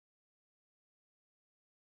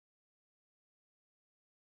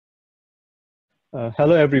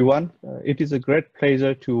Hello, everyone. It is a great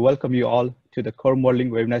pleasure to welcome you all to the Core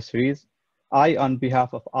Modeling webinar series. I, on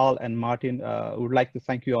behalf of Al and Martin, would like to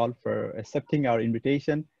thank you all for accepting our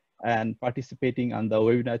invitation and participating on the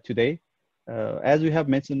webinar today. As we have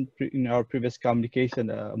mentioned in our previous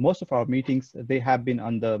communication, most of our meetings, they have been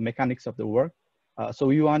on the mechanics of the work. So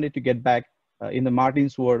we wanted to get back in the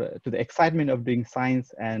Martin's word to the excitement of doing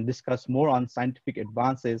science and discuss more on scientific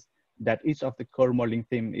advances that each of the core modeling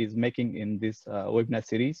team is making in this webinar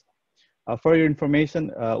series. For your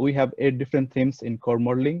information, we have 8 different teams in core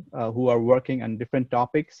modeling who are working on different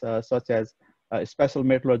topics such as spatial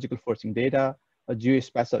meteorological forcing data,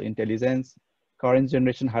 geospatial intelligence, current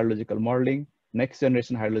generation hydrological modeling, next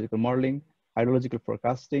generation hydrological modeling, hydrological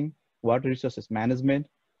forecasting, water resources management,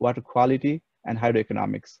 water quality, and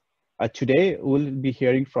hydroeconomics. Today, we'll be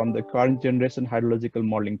hearing from the current generation hydrological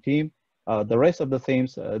modeling team. The rest of the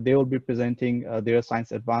themes, they will be presenting their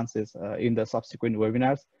science advances in the subsequent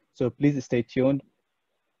webinars. So please stay tuned.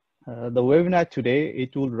 The webinar today,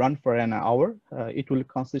 it will run for an hour. It will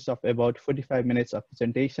consist of about 45 minutes of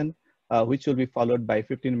presentation, which will be followed by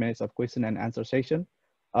 15 minutes of question and answer session.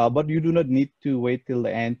 But you do not need to wait till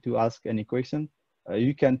the end to ask any question.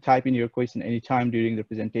 You can type in your question anytime during the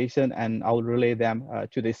presentation, and I will relay them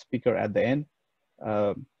to the speaker at the end.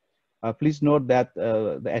 Please note that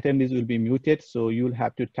the attendees will be muted, so you'll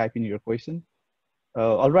have to type in your question.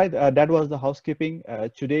 All right, that was the housekeeping.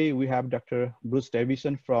 Today we have Dr. Bruce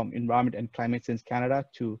Davison from Environment and Climate Change Canada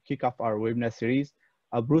to kick off our webinar series.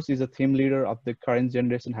 Bruce is a team leader of the current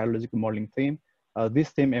generation hydrological modeling team.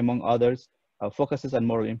 This team, among others, focuses on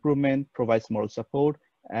model improvement, provides model support,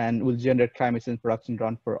 and will generate climate change production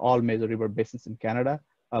run for all major river basins in Canada.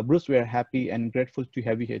 Bruce, we are happy and grateful to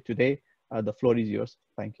have you here today. The floor is yours.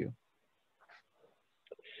 Thank you.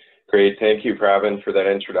 Great, thank you, Pravin, for that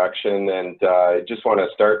introduction. And I just want to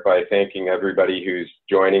start by thanking everybody who's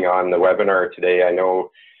joining on the webinar today. I know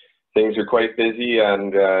things are quite busy,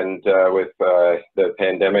 and with the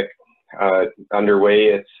pandemic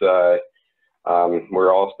underway,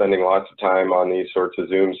 we're all spending lots of time on these sorts of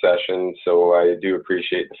Zoom sessions. So I do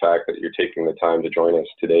appreciate the fact that you're taking the time to join us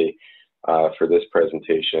today for this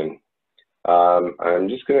presentation. I'm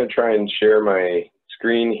just going to try and share my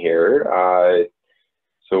screen here.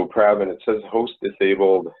 So Pravin, it says host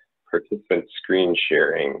disabled participant screen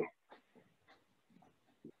sharing.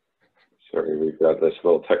 Sorry, we've got this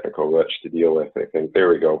little technical glitch to deal with, I think. There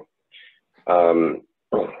we go. So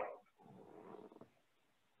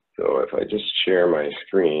if I just share my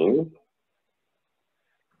screen.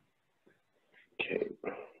 Okay.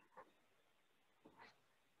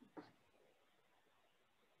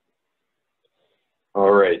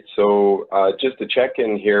 All right, so just to check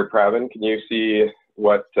in here, Pravin, can you see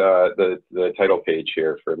what the title page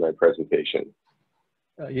here for my presentation?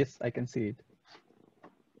 Yes, I can see it.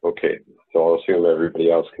 Okay, so I'll assume everybody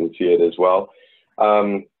else can see it as well.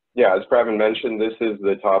 Yeah, as Pravin mentioned, this is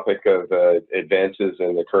the topic of advances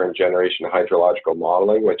in the current generation hydrological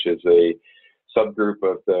modeling, which is a subgroup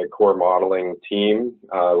of the core modeling team,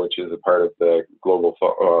 which is a part of the Global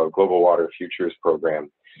Water Futures program.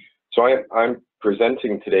 So I'm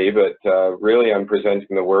presenting today, but really I'm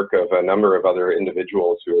presenting the work of a number of other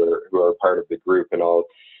individuals who are part of the group, and I'll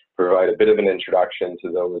provide a bit of an introduction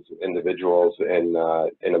to those individuals in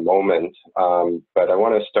a moment. But I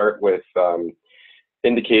want to start with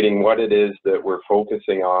indicating what it is that we're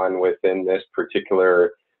focusing on within this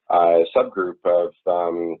particular subgroup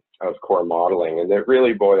of core modeling, and it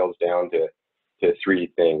really boils down to 3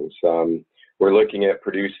 things. We're looking at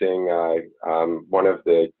producing one of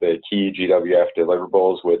the key GWF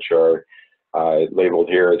deliverables, which are labeled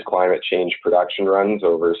here as climate change production runs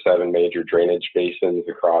over 7 major drainage basins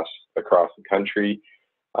across the country.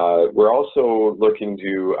 We're also looking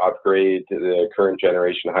to upgrade the current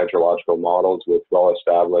generation hydrological models with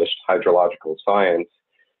well-established hydrological science.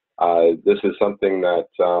 This is something that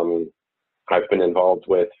I've been involved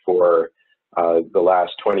with for the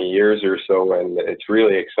last 20 years or so, and it's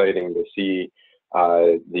really exciting to see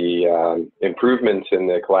the improvements in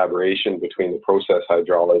the collaboration between the process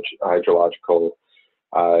hydrological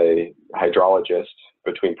hydrologists,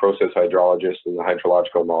 between process hydrologists and the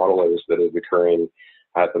hydrological modelers that is occurring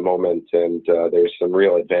at the moment. And there's some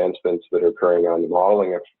real advancements that are occurring on the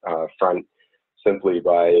modeling front simply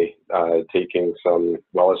by taking some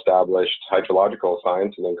well-established hydrological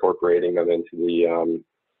science and incorporating them into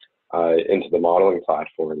the modeling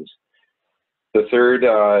platforms. The third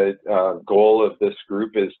goal of this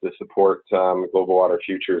group is to support Global Water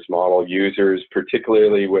Futures model users,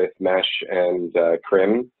 particularly with MESH and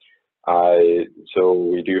CRIM. So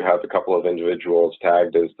we do have a couple of individuals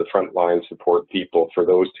tagged as the frontline support people for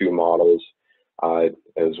those 2 models.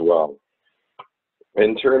 as well.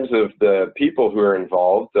 In terms of the people who are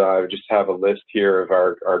involved, I just have a list here of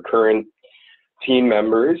our current team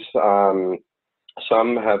members.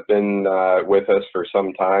 Some have been with us for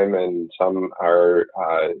some time, and some are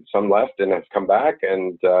some left and have come back,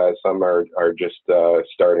 and some are just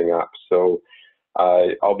starting up. So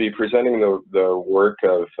I'll be presenting the work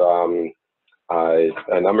of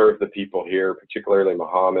a number of the people here, particularly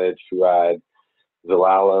Mohammed, Fuad,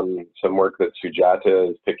 Zelalem, some work that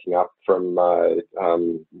Sujata is picking up from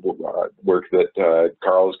work that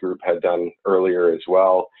Carl's group had done earlier as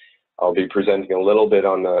well. I'll be presenting a little bit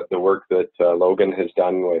on the work that Logan has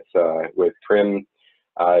done with Prim.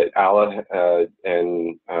 Ala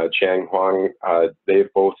and Chang Huang,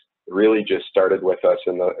 they've both really just started with us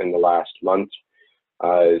in the last month.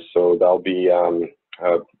 So they'll be,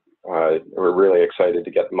 we're really excited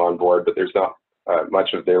to get them on board, but there's not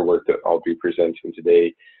much of their work that I'll be presenting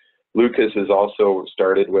today. Lucas has also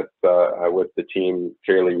started with the team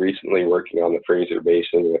fairly recently, working on the Fraser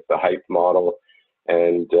Basin with the HYPE model,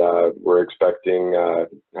 and we're expecting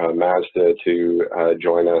Mazda to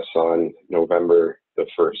join us on November the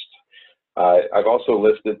 1st. I've also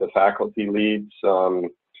listed the faculty leads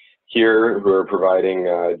here who are providing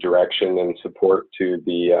direction and support to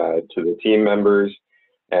the team members.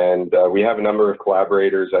 And we have a number of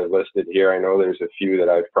collaborators I've listed here. I know there's a few that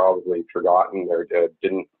I've probably forgotten or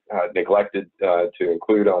didn't neglected to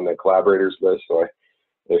include on the collaborators list. So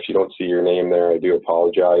if you don't see your name there, I do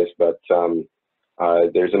apologize. But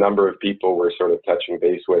there's a number of people we're sort of touching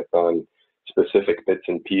base with on specific bits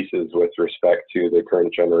and pieces with respect to the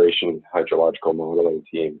current generation hydrological modeling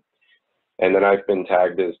team. And then I've been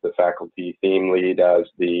tagged as the faculty theme lead as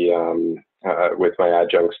the with my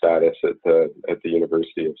adjunct status at the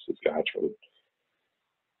University of Saskatchewan.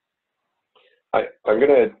 I'm going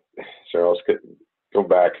to, sorry, I'll just go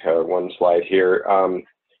back one slide here. I'm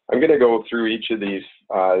going to go through each of these.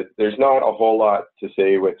 There's not a whole lot to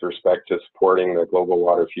say with respect to supporting the Global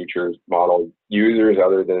Water Futures model users,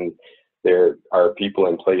 other than there are people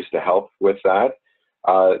in place to help with that.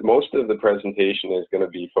 Most of the presentation is going to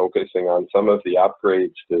be focusing on some of the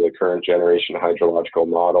upgrades to the current generation hydrological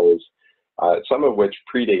models, some of which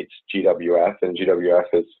predates GWF, and GWF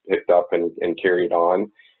has picked up and carried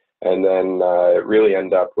on, and then really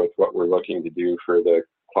end up with what we're looking to do for the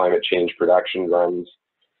climate change production runs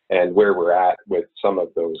and where we're at with some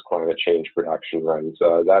of those climate change production runs.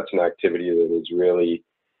 That's an activity that is really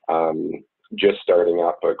just starting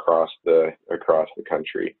up across the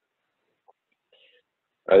country.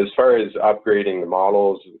 As far as upgrading the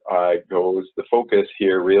models goes, the focus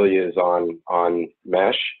here really is on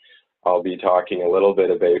mesh. I'll be talking a little bit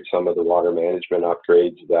about some of the water management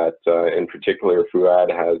upgrades that, in particular, Fuad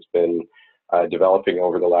has been developing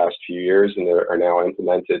over the last few years, and are now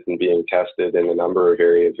implemented and being tested in a number of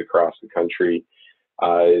areas across the country.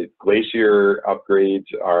 Glacier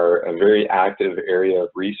upgrades are a very active area of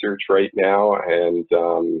research right now, and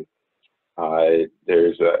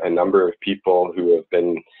there's a number of people who have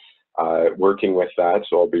been working with that,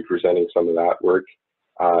 so I'll be presenting some of that work.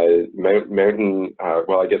 Well,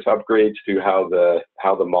 I guess upgrades to how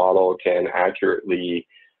the model can accurately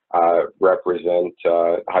represent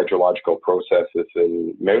hydrological processes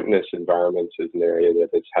in mountainous environments is an area that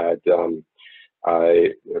has had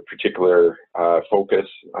a particular focus,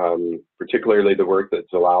 particularly the work that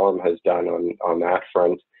Zelalem has done on that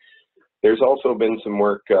front. There's also been some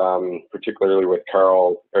work, particularly with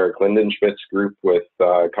Eric Lindenschmidt's group, with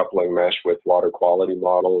coupling mesh with water quality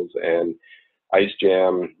models and ice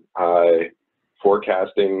jam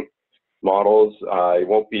forecasting models. I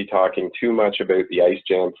won't be talking too much about the ice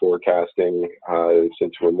jam forecasting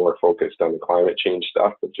since we're more focused on the climate change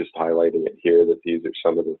stuff, but just highlighting it here that these are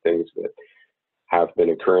some of the things that have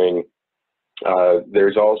been occurring.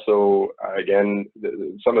 There's also, again,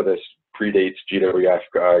 some of this predates GWF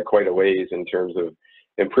quite a ways in terms of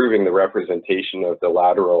improving the representation of the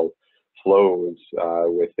lateral flows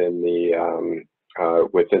within the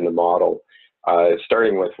model.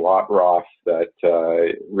 Starting with LOTROF, that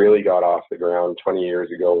really got off the ground 20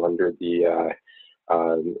 years ago under the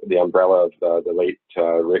umbrella of the late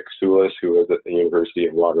Rick Soulis, who was at the University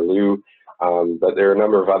of Waterloo. But there are a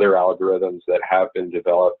number of other algorithms that have been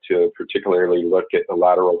developed to particularly look at the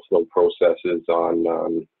lateral flow processes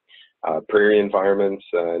on prairie environments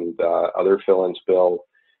and other fill and spill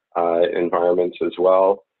environments as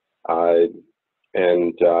well.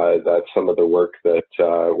 And that's some of the work that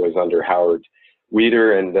was under Howard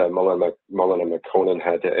Weeder, and Mullen and McConan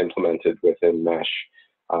had to implement it within MESH.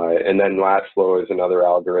 And then LATFlow is another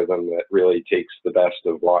algorithm that really takes the best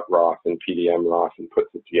of LOTROF and PDM-ROF and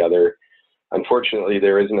puts it together. Unfortunately,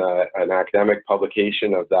 there isn't an academic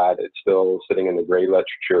publication of that. It's still sitting in the gray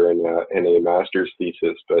literature in a master's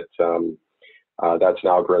thesis, but that's an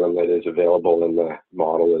algorithm that is available in the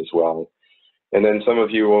model as well. And then some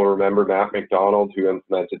of you will remember Matt McDonald, who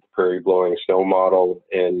implemented the prairie blowing snow model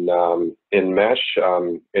in MESH.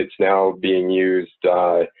 It's now being used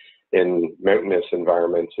in mountainous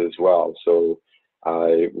environments as well. So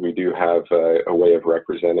we do have a way of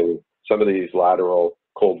representing some of these lateral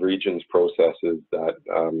cold regions processes that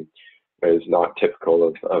is not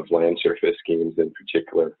typical of land surface schemes in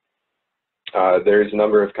particular. There's a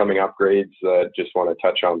number of coming upgrades that just want to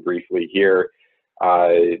touch on briefly here.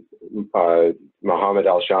 Mohammed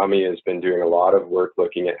Al-Shami has been doing a lot of work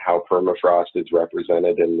looking at how permafrost is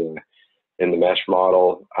represented in the MESH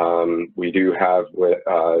model. We do have with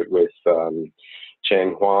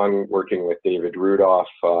Chang Huang working with David Rudolph,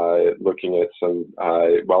 looking at some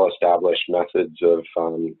well-established methods of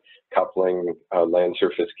coupling land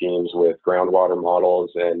surface schemes with groundwater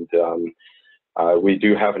models, and we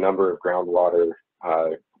do have a number of groundwater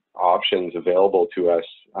options available to us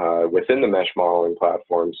within the MESH modeling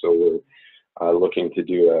platform. So we're looking to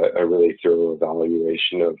do a really thorough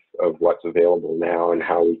evaluation of what's available now and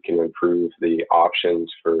how we can improve the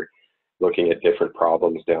options for looking at different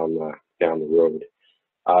problems down the road.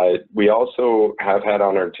 We also have had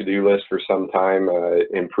on our to-do list for some time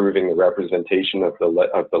improving the representation of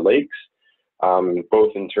the lakes,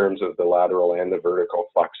 both in terms of the lateral and the vertical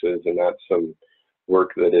fluxes, and that's some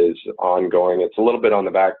work that is ongoing. It's a little bit on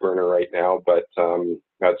the back burner right now, but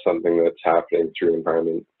that's something that's happening through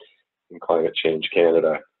Environment and Climate Change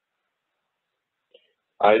Canada.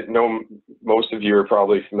 I know most of you are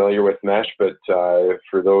probably familiar with MESH, but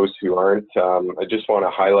for those who aren't, I just want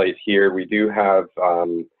to highlight here, we do have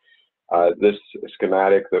this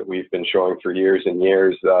schematic that we've been showing for years and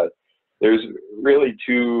years. There's really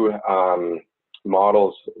two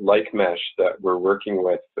models like MESH that we're working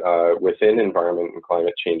with within Environment and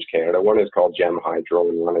Climate Change Canada. One is called GEM Hydro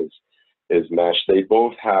and one is MESH. They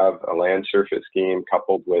both have a land surface scheme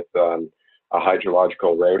coupled with a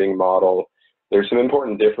hydrological routing model. There's some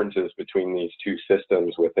important differences between these two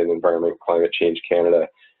systems within Environment and Climate Change Canada.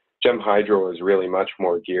 GEM Hydro is really much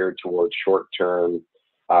more geared towards short-term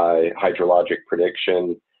hydrologic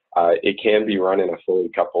prediction. It can be run in a fully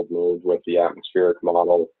coupled mode with the atmospheric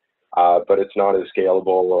model, but it's not as scalable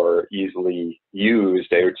or easily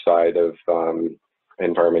used outside of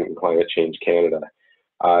Environment and Climate Change Canada.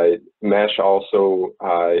 MESH also,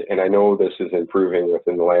 and I know this is improving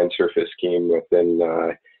within the land surface scheme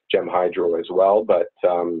within GEM Hydro as well, but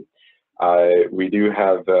we do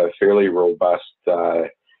have a fairly robust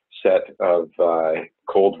set of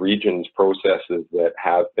cold regions processes that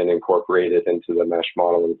have been incorporated into the MESH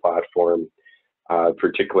modeling platform,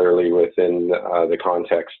 particularly within the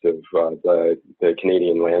context of the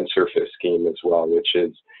Canadian land surface scheme as well, which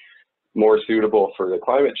is more suitable for the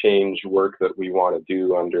climate change work that we want to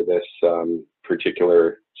do under this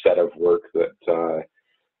particular set of work that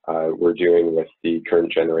we're doing with the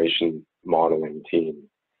current generation modeling team.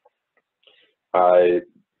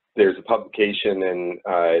 There's a publication in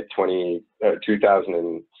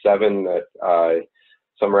 2007 that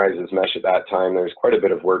summarizes MESH at that time. There's quite a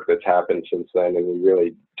bit of work that's happened since then, and we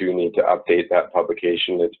really do need to update that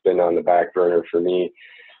publication. It's been on the back burner for me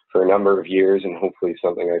for a number of years, and hopefully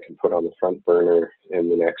something I can put on the front burner in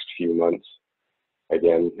the next few months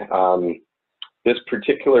again. This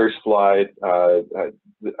particular slide, I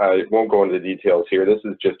won't go into the details here. This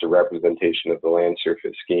is just a representation of the land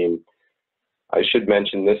surface scheme. I should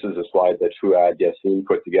mention this is a slide that Fouad Yassine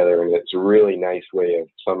put together, and it's a really nice way of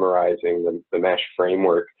summarizing the MESH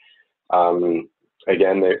framework.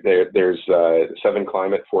 Again, there's 7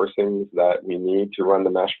 climate forcings that we need to run the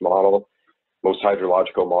MESH model. Most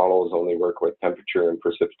hydrological models only work with temperature and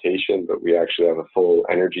precipitation, but we actually have a full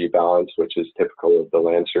energy balance, which is typical of the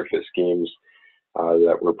land surface schemes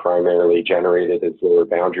that were primarily generated as lower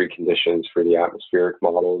boundary conditions for the atmospheric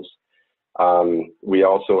models. We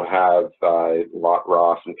also have LOT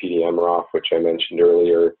ROF and PDM ROF, which I mentioned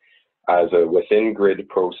earlier, as a within grid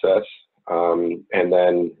process, and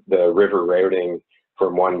then the river routing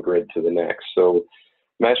from one grid to the next. So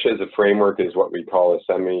MESH as a framework is what we call a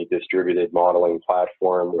semi-distributed modeling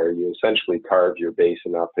platform, where you essentially carve your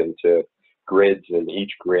basin up into grids, and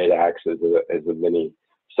each grid acts as a mini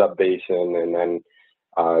sub-basin, and then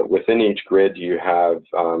within each grid you have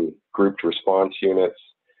grouped response units,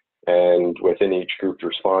 and within each grouped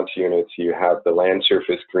response units you have the land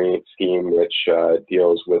surface scheme, which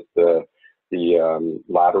deals with the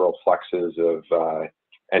lateral fluxes of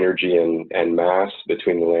energy and mass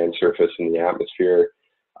between the land surface and the atmosphere.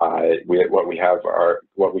 What we have are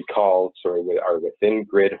what we call sort of our within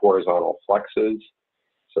grid horizontal fluxes.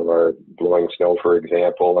 So our blowing snow, for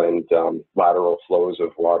example, and lateral flows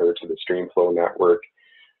of water to the stream flow network.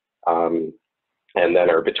 And then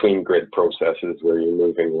our between grid processes where you're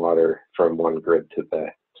moving water from one grid to the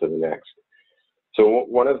next. So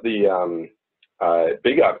one of the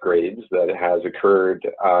big upgrades that has occurred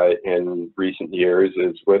in recent years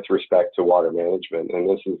is with respect to water management, and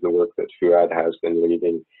this is the work that Fuad has been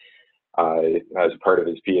leading as part of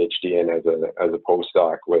his PhD and as a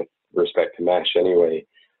postdoc with respect to mesh anyway.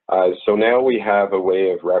 So now we have a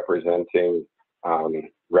way of representing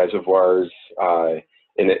reservoirs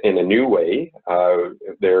in a new way.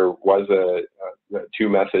 There was two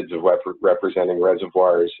methods of representing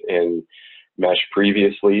reservoirs in mesh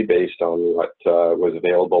previously based on what was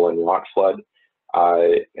available in rock flood,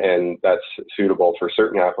 and that's suitable for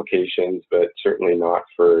certain applications, but certainly not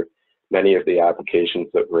for many of the applications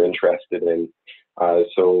that we're interested in.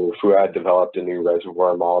 So Fuad developed a new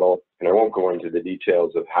reservoir model, and I won't go into the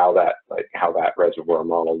details of how that reservoir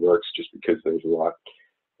model works, just because there's a lot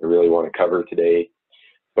I really want to cover today.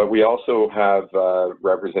 But we also have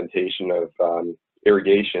representation of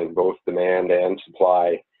irrigation, both demand and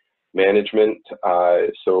supply management.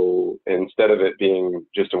 So instead of it being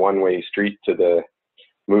just a one-way street to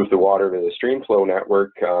move the water to the stream flow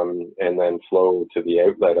network and then flow to the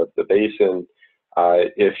outlet of the basin,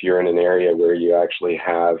 if you're in an area where you actually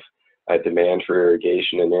have a demand for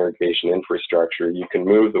irrigation and irrigation infrastructure, you can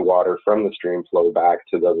move the water from the stream flow back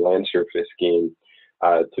to the land surface scheme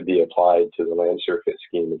to be applied to the land surface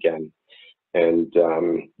scheme again. And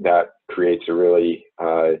that creates a really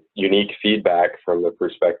unique feedback from the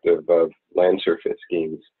perspective of land surface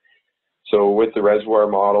schemes. So with the reservoir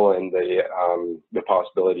model and the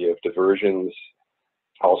possibility of diversions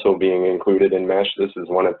also being included in mesh, this is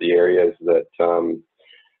one of the areas that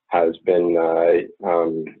has been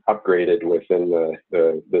upgraded within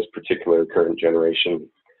this particular current generation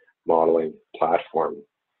modeling platform.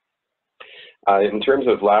 In terms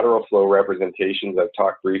of lateral flow representations, I've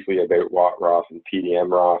talked briefly about WattRof and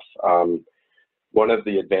PDM-ROF. One of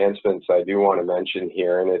the advancements I do want to mention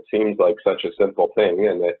here, and it seems like such a simple thing,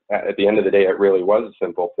 and at the end of the day, it really was a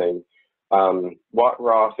simple thing.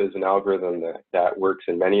 WattRof is an algorithm that works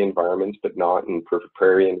in many environments, but not in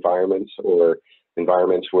prairie environments or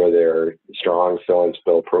environments where there are strong fill and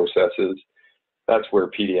spill processes. That's where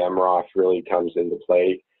PDM-ROF really comes into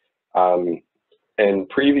play. And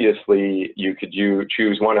previously, you could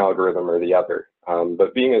choose one algorithm or the other.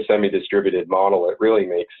 But being a semi-distributed model, it really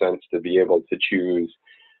makes sense to be able to choose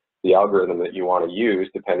the algorithm that you want to use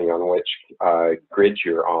depending on which grid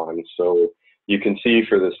you're on. So you can see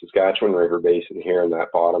for the Saskatchewan River Basin here in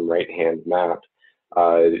that bottom right-hand map,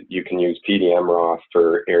 you can use PDM-ROF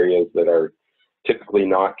for areas that are typically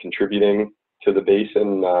not contributing to the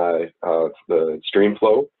basin of the stream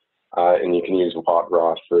flow. And you can use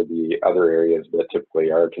WattRof for the other areas that typically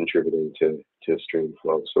are contributing to stream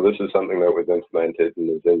flow. So this is something that was implemented and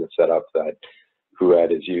is in the setup that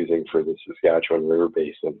Fuad is using for the Saskatchewan River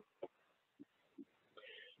Basin.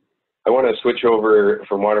 I want to switch over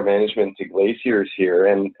from water management to glaciers here,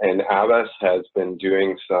 and ABAS has been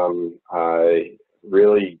doing some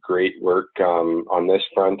really great work on this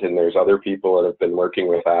front, and there's other people that have been working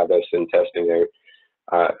with ABAS and testing out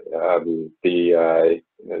the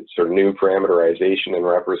sort of new parameterization and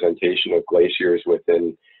representation of glaciers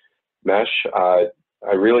within mesh. I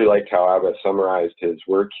really like how ABAS summarized his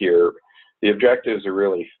work here. The objectives are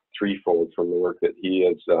really threefold from the work that he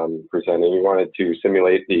is presenting. He wanted to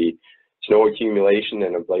simulate the snow accumulation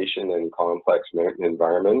and ablation in complex mountain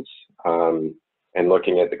environments, and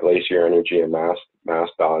looking at the glacier energy and mass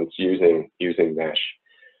balance using mesh,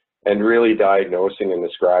 and really diagnosing and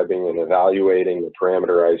describing and evaluating the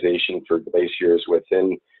parameterization for glaciers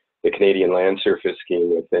within the Canadian land surface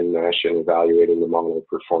scheme within mesh, and evaluating the model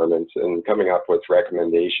performance and coming up with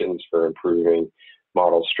recommendations for improving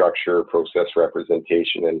model structure, process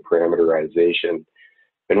representation, and parameterization.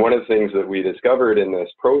 And one of the things that we discovered in this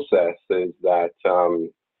process is that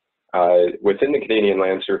within the Canadian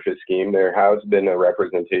land surface scheme, there has been a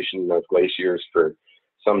representation of glaciers for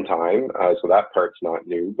some time, so that part's not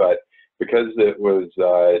new, but because it was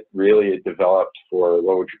really developed for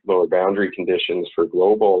lower boundary conditions for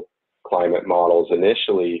global climate models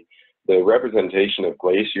initially, the representation of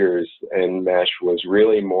glaciers in mesh was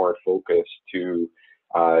really more focused to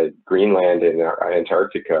Greenland and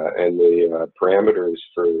Antarctica, and the parameters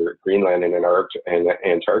for Greenland and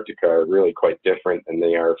Antarctica are really quite different than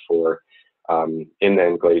they are for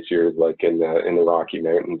inland glaciers like in the Rocky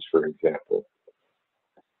Mountains, for example.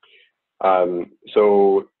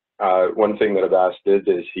 So one thing that Abbas did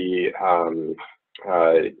is he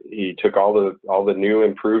took all the new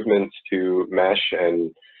improvements to mesh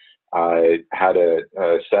and had a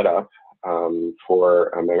setup for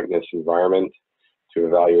a mountainous environment to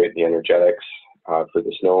evaluate the energetics for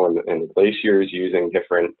the snow and the glaciers using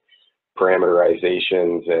different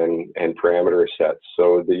parameterizations and parameter sets.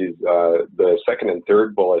 So these the second and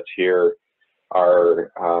third bullets here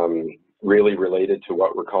are really related to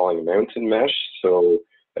what we're calling mountain mesh. So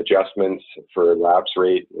adjustments for lapse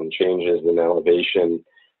rate and changes in elevation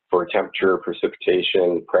for temperature,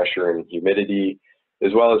 precipitation, pressure, and humidity,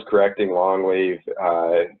 as well as correcting long wave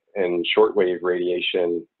and short wave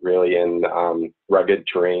radiation really in rugged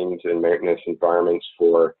terrains and mountainous environments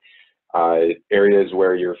for areas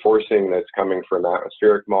where your forcing that's coming from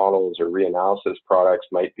atmospheric models or reanalysis products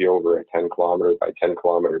might be over a 10 kilometer by 10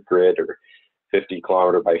 kilometer grid or 50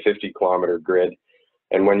 kilometer by 50 kilometer grid.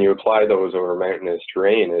 And when you apply those over mountainous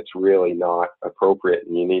terrain, it's really not appropriate,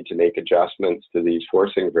 and you need to make adjustments to these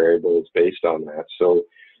forcing variables based on that. So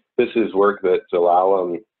this is work that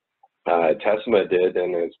Zelalem Tessema did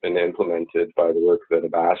and has been implemented by the work that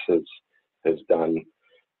Abbas has done.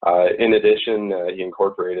 In addition, he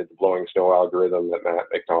incorporated the blowing snow algorithm that Matt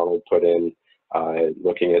McDonald put in,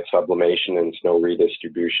 looking at sublimation and snow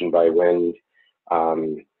redistribution by wind,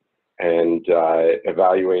 and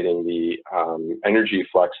evaluating the energy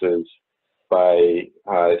fluxes by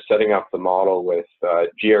setting up the model with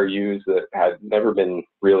GRUs that had never been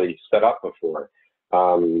really set up before.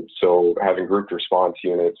 So having grouped response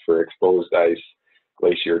units for exposed ice,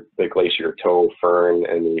 the glacier toe, firn,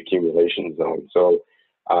 and the accumulation zone. So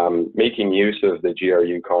making use of the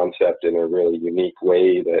GRU concept in a really unique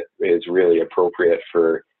way that is really appropriate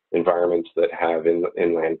for environments that have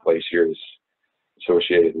inland glaciers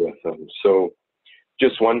associated with them. So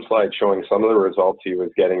just one slide showing some of the results he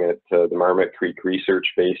was getting at the Marmot Creek Research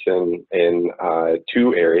Basin in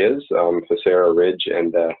two areas, Facera Ridge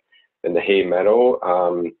and the Hay Meadow,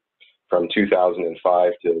 from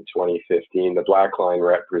 2005 to 2015. The black line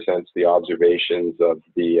represents the observations of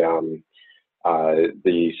the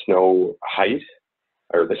snow height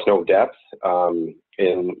or the snow depth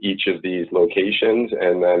in each of these locations,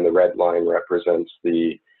 and then the red line represents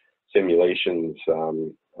the simulations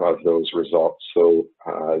of those results. So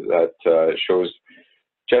that shows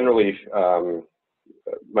generally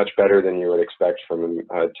much better than you would expect from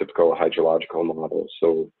a typical hydrological model.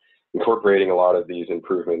 So incorporating a lot of these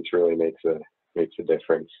improvements really makes a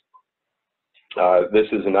difference. This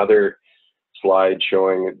is another slide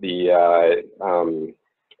showing the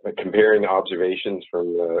comparing observations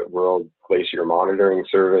from the World Glacier Monitoring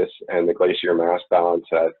Service and the glacier mass balance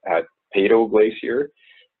at Peyto Glacier,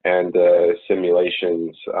 and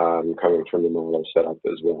simulations coming from the model setup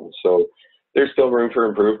as well. So there's still room for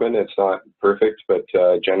improvement. It's not perfect, but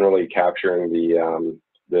generally capturing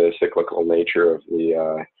the cyclical nature of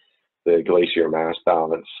the glacier mass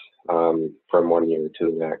balance from one year to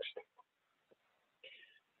the next.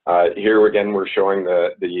 Here again, we're showing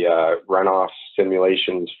the runoff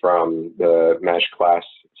simulations from the mesh class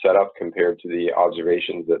setup compared to the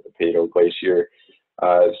observations at the Peyto Glacier.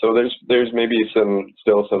 So there's maybe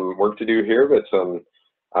still some work to do here, but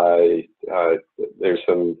there's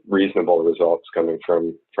some reasonable results coming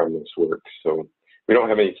from this work. So we don't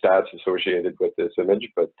have any stats associated with this image,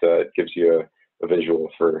 but it gives you a visual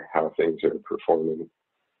for how things are performing.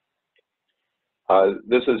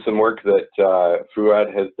 This is some work that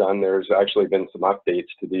Fouad has done. There's actually been some updates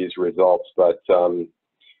to these results, but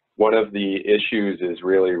one of the issues is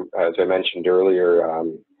really, as I mentioned earlier,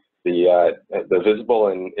 the visible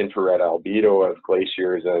and infrared albedo of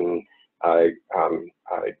glaciers in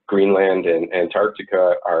Greenland and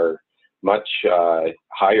Antarctica are much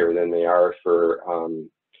higher than they are for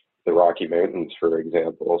the Rocky Mountains, for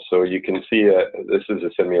example. So you can see this is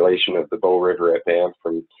a simulation of the Bow River at Banff.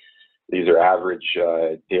 These are average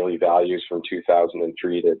daily values from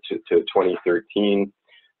 2003 to 2013,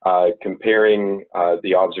 comparing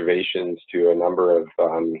the observations to a number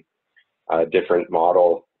of different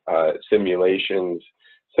model simulations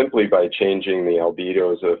simply by changing the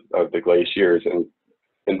albedos of the glaciers,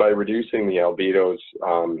 and by reducing the albedos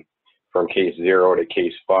from case 0 to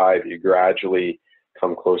case 5, you gradually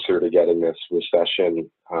come closer to getting this recession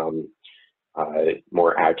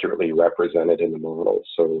more accurately represented in the model.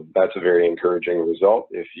 So that's a very encouraging result.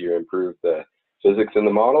 If you improve the physics in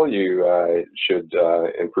the model, you should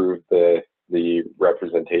improve the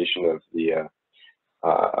representation of the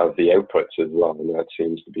outputs as well, and that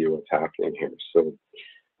seems to be what's happening here. So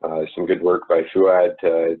some good work by Fouad,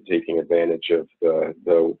 taking advantage of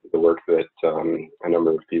the work that a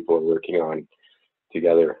number of people are working on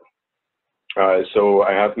together. So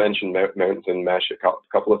I have mentioned mountain mesh a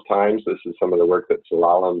couple of times. This is some of the work that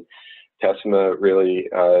Zelalem Tessema really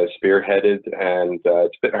spearheaded, and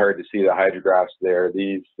it's a bit hard to see the hydrographs there.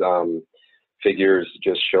 These figures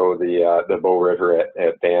just show the Bow River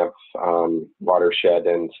at Banff watershed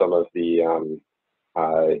and some of the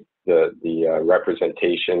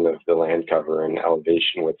representation of the land cover and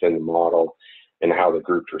elevation within the model, and how the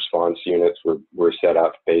grouped response units were set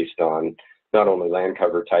up based on not only land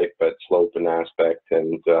cover type, but slope and aspect,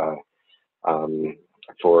 and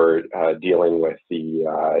for dealing with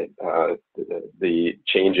the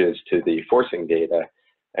changes to the forcing data.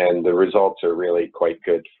 And the results are really quite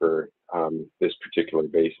good for this particular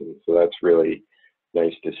basin. So that's really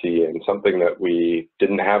nice to see, and something that we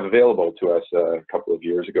didn't have available to us a couple of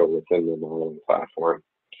years ago within the modeling platform.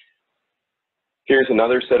 Here's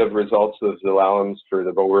another set of results of Zelalem's for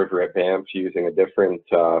the Bow River at Banff using a different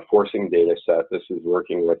forcing data set. This is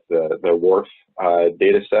working with the WRF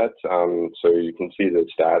data set. So you can see the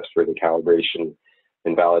stats for the calibration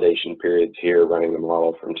and validation periods here, running the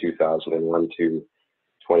model from 2001 to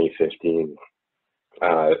 2015.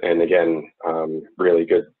 And again, really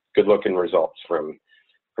good looking results from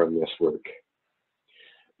this work.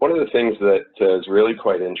 One of the things that is really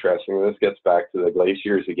quite interesting, and this gets back to the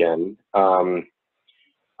glaciers again,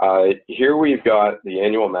 here we've got the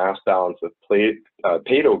annual mass balance of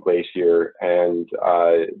Peyto Glacier and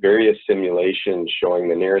various simulations showing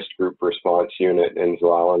the nearest group response unit in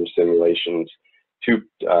Zelalem simulations to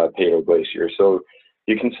Peyto Glacier. So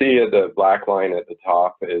you can see the black line at the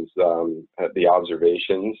top is the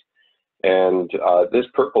observations, and this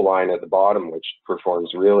purple line at the bottom, which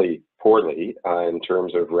performs really poorly in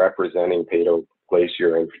terms of representing Peyto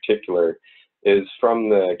Glacier in particular, is from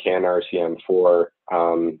the CAN RCM4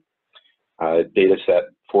 data set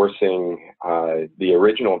forcing the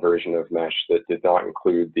original version of mesh that did not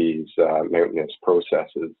include these mountainous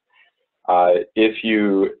processes. If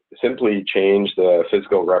you simply change the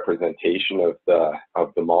physical representation of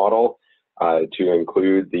the model to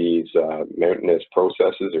include these mountainous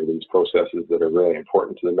processes, or these processes that are really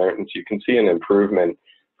important to the mountains, you can see an improvement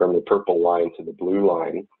from the purple line to the blue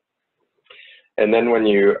line. And then when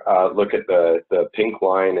you look at the pink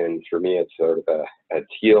line, and for me it's sort of a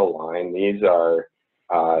teal line, these are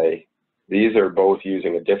both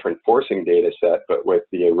using a different forcing data set, but with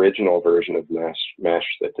the original version of mesh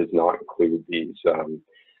that does not include these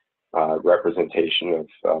representation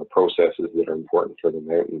of processes that are important for the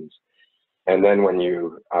mountains. And then when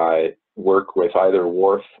you work with either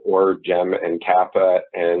WRF or GEM and Kappa,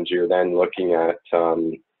 and you're then looking at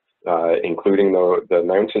including the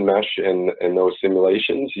mountain mesh in those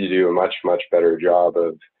simulations, you do a much better job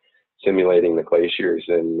of simulating the glaciers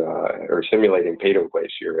or simulating Peyto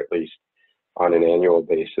Glacier, at least on an annual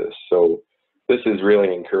basis. So this is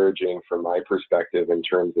really encouraging from my perspective in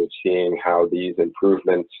terms of seeing how these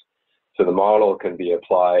improvements to the model can be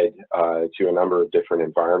applied to a number of different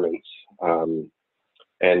environments, and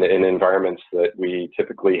in environments that we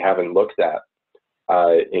typically haven't looked at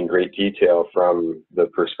in great detail from the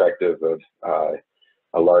perspective of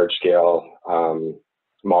a large-scale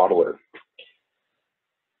modeler.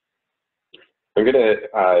 I'm going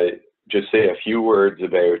to just say a few words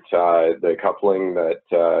about the coupling that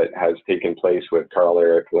has taken place with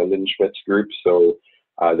Carl-Eric Lindenschmidt's group. So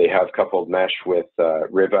they have coupled mesh with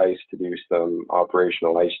riv ice to do some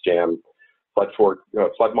operational ice jam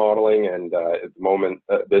flood modeling, and at the moment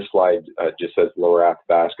this slide just says Lower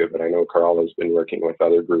Athabasca, but I know Carl has been working with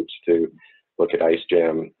other groups to look at ice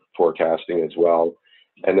jam forecasting as well.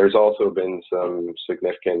 And there's also been some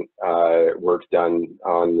significant work done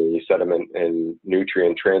on the sediment and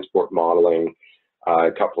nutrient transport modeling,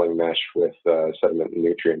 coupling mesh with sediment and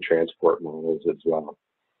nutrient transport models as well.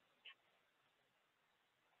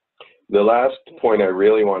 The last point I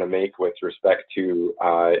really want to make with respect to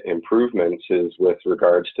improvements is with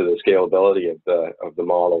regards to the scalability of the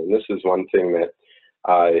model. And this is one thing that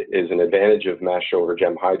is an advantage of mesh over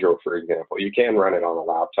GEM Hydro, for example. You can run it on a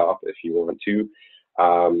laptop if you want to,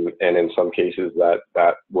 and in some cases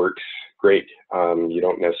that works great. You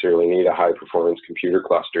don't necessarily need a high performance computer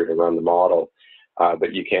cluster to run the model,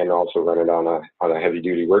 but you can also run it on a heavy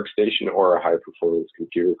duty workstation or a high performance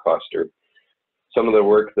computer cluster. Some of the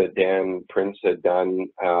work that Dan Prince had done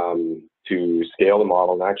to scale the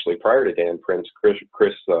model, and actually prior to Dan Prince,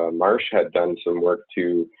 Chris Marsh had done some work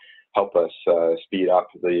to help us speed up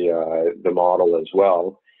the model as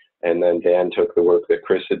well. And then Dan took the work that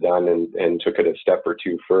Chris had done and took it a step or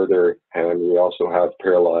two further. And we also have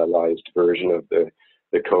parallelized version of the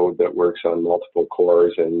code that works on multiple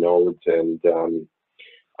cores and nodes. And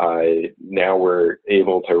now we're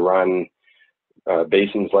able to run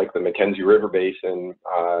basins like the Mackenzie River Basin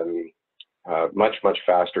much, much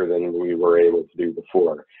faster than we were able to do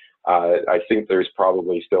before. I think there's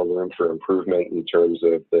probably still room for improvement in terms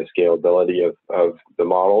of the scalability of the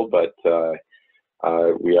model, but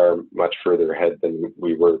we are much further ahead than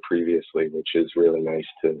we were previously, which is really nice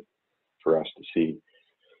for us to see.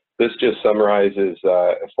 This just summarizes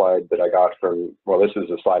a slide that I got from, well, this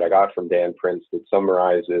is a slide I got from Dan Prince that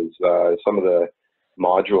summarizes some of the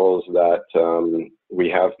modules that we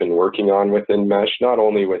have been working on within MESH, not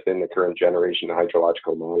only within the current generation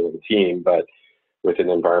hydrological modeling team, but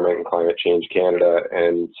within Environment and Climate Change Canada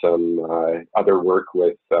and some other work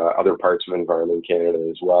with other parts of Environment Canada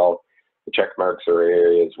as well. The check marks are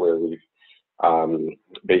areas where we've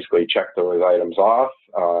basically checked those items off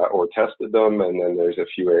or tested them, and then there's a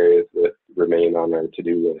few areas that remain on our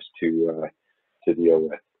to-do list to deal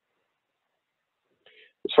with.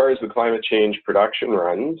 As far as the climate change production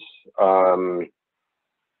runs,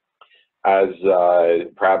 as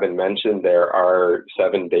Prabin mentioned, there are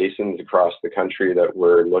 7 basins across the country that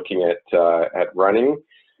we're looking at running.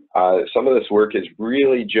 Some of this work is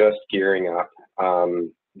really just gearing up.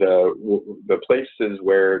 The places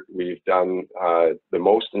where we've done the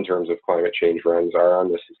most in terms of climate change runs are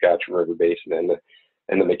on the Saskatchewan River Basin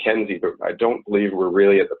and the Mackenzie, but I don't believe we're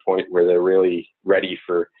really at the point where they're really ready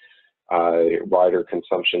for wider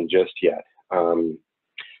consumption just yet.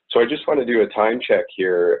 So I just want to do a time check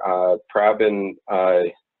here. Prabin,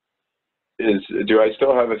 do I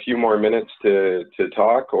still have a few more minutes to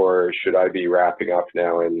talk, or should I be wrapping up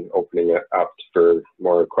now and opening it up for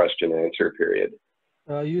more question and answer period?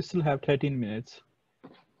 You still have 13 minutes.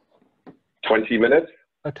 20 minutes?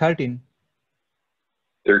 13.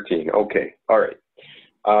 13, okay, all right.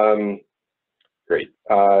 Great,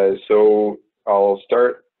 so I'll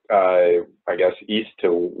start, I guess, east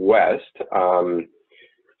to west.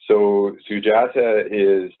 So Sujata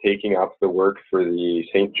is taking up the work for the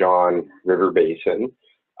St. John River Basin,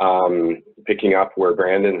 picking up where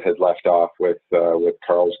Brandon had left off with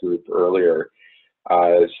Carl's group earlier.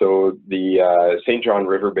 So the St. John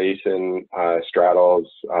River Basin straddles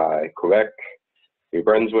Quebec, New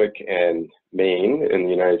Brunswick, and Maine in the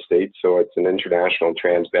United States. So it's an international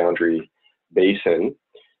transboundary basin,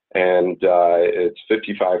 and it's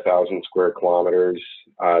 55,000 square kilometers.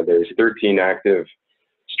 There's 13 active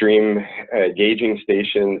stream gauging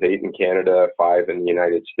stations, 8 in Canada, 5 in the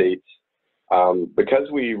United States. Because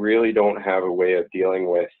we really don't have a way of dealing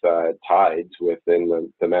with tides within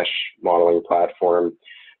the MESH modeling platform,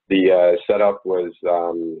 the setup was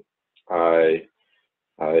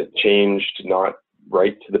changed not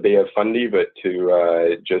right to the Bay of Fundy, but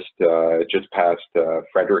to just past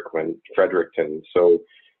Fredericton. So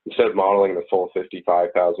instead of modeling the full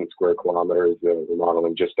 55,000 square kilometers, we're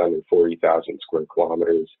modeling just under 40,000 square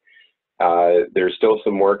kilometers. There's still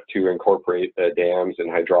some work to incorporate the dams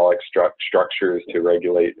and hydraulic structures to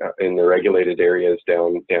regulate in the regulated areas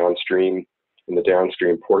downstream, in the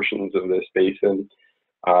downstream portions of this basin.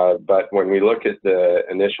 But when we look at the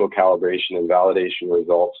initial calibration and validation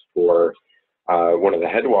results for one of the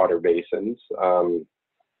headwater basins,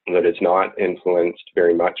 that is not influenced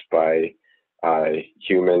very much by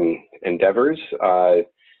human endeavors,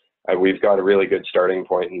 we've got a really good starting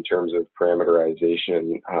point in terms of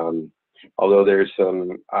parameterization. Although there's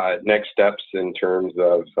some next steps in terms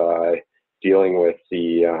of dealing with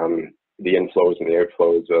the inflows and the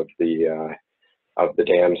outflows of the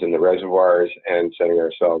dams and the reservoirs, and setting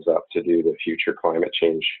ourselves up to do the future climate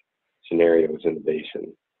change scenarios in the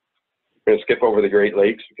basin. I'm going to skip over the Great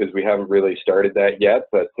Lakes because we haven't really started that yet,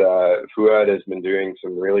 but Fouad has been doing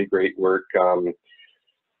some really great work on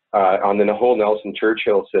the whole Nelson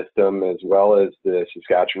Churchill system, as well as the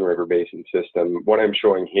Saskatchewan River Basin system. What I'm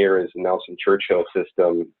showing here is the Nelson Churchill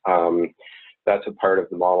system. That's a part of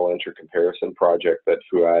the model intercomparison project that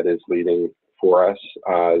Fouad is leading for us.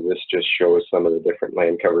 This just shows some of the different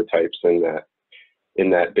land cover types in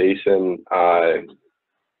that basin,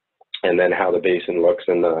 and then how the basin looks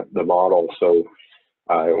in the model. So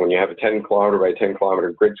when you have a 10 kilometer by 10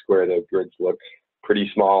 kilometer grid square, the grids look pretty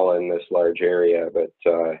small in this large area, but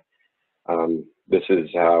this is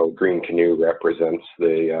how Green Canoe represents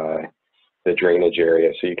the drainage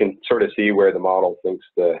area. So you can sort of see where the model thinks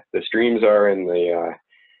the streams are in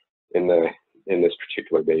this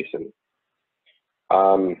particular basin.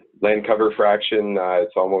 Land cover fraction,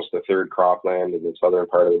 it's almost a third cropland in the southern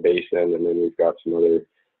part of the basin, and then we've got some other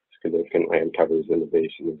significant land covers in the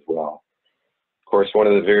basin as well. Of course, one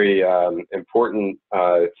of the very important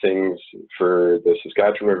things for the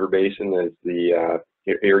Saskatchewan River Basin is the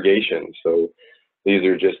irrigation. So these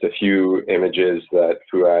are just a few images that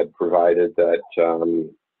Fouad provided that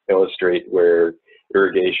illustrate where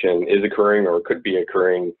irrigation is occurring or could be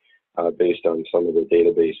occurring based on some of the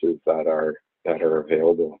databases that are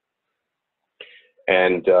available.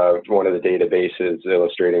 And one of the databases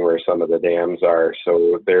illustrating where some of the dams are.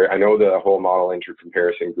 So there, I know the whole model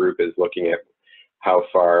intercomparison group is looking at how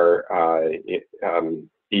far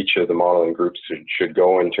each of the modeling groups should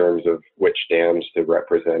go in terms of which dams to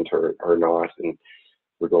represent or not, and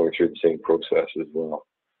we're going through the same process as well.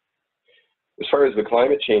 As far as the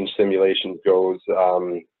climate change simulation goes,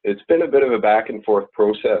 it's been a bit of a back and forth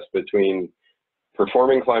process between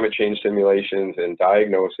performing climate change simulations and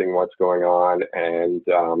diagnosing what's going on and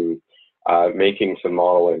making some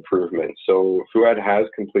model improvements. So FUAD has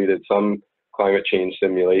completed some climate change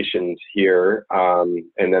simulations here, and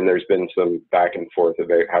then there's been some back and forth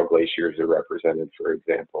about how glaciers are represented, for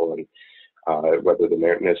example, and whether the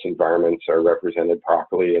mountainous environments are represented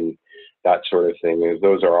properly and that sort of thing. As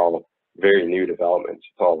those are all very new developments.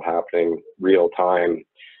 It's all happening real time.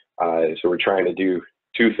 So we're trying to do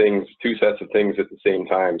two sets of things at the same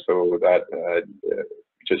time. So that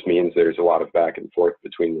just means there's a lot of back and forth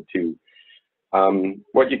between the two.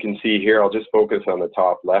 What you can see here, I'll just focus on the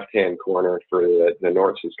top left-hand corner for the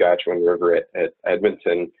North Saskatchewan River at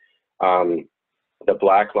Edmonton. The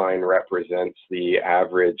black line represents the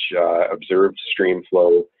average observed stream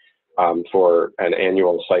flow for an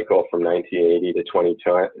annual cycle from 1980 to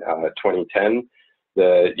 2010.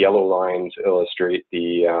 The yellow lines illustrate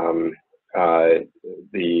the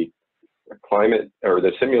climate, or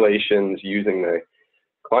the simulations using the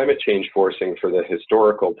climate change forcing for the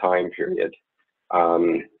historical time period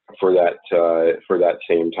for that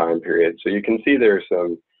same time period. So you can see there's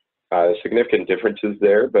some significant differences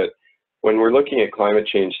there, but when we're looking at climate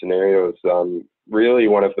change scenarios, really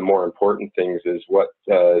one of the more important things is what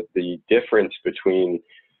the difference between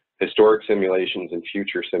historic simulations and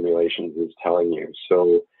future simulations is telling you.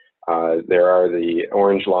 So there are the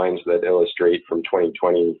orange lines that illustrate from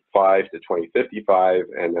 2025 to 2055,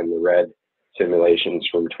 and then the red simulations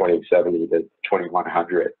from 2070 to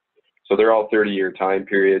 2100. So they're all 30-year time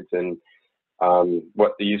periods, and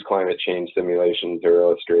what these climate change simulations are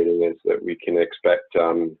illustrating is that we can expect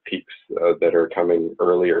peaks that are coming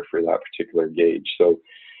earlier for that particular gauge. So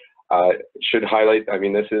should highlight, I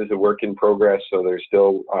mean, this is a work in progress, so there's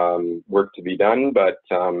still work to be done, but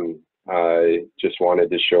I just wanted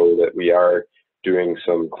to show that we are doing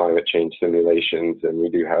some climate change simulations, and we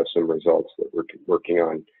do have some results that we're working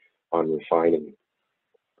on refining.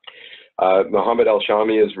 Mohammed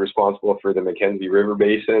El-Shami is responsible for the Mackenzie River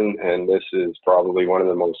Basin, and this is probably one of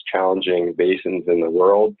the most challenging basins in the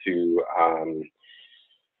world to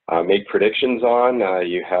make predictions on.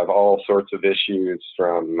 You have all sorts of issues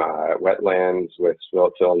from wetlands with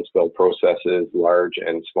fill and spill processes, large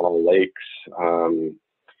and small lakes,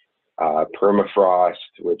 permafrost,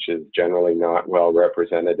 which is generally not well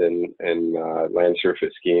represented in land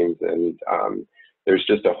surface schemes, and there's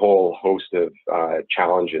just a whole host of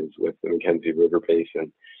challenges with the Mackenzie River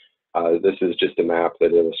Basin. This is just a map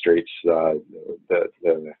that illustrates the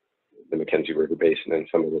Mackenzie River Basin and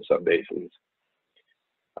some of the subbasins.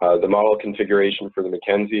 The model configuration for the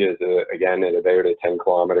Mackenzie is, again, at about a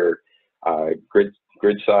 10-kilometer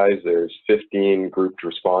grid size. There's 15 grouped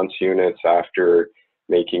response units after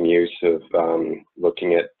making use of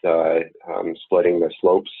looking at splitting the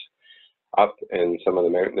slopes up in some of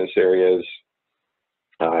the mountainous areas.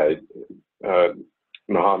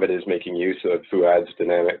 Mohammed is making use of FUAD's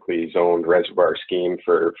dynamically zoned reservoir scheme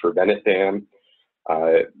for Bennett Dam,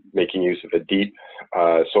 making use of a deep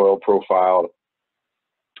soil profile.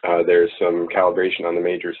 There's some calibration on the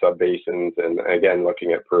major subbasins, and again,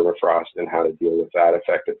 looking at permafrost and how to deal with that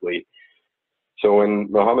effectively. So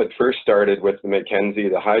when Mohammed first started with the Mackenzie,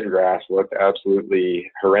 the hydrographs looked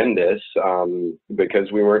absolutely horrendous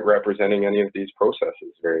because we weren't representing any of these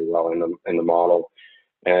processes very well in the model.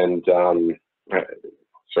 And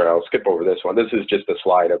sorry, I'll skip over this one. This is just a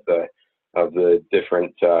slide of the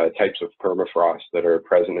different types of permafrost that are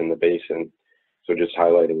present in the basin. So just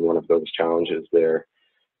highlighting one of those challenges there.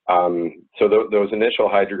 So those initial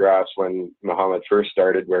hydrographs when Mohammed first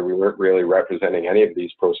started, where we weren't really representing any of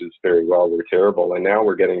these processes very well, were terrible. And now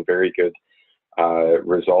we're getting very good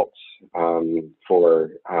results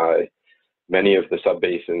for many of the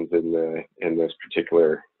subbasins in this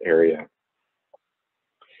particular area.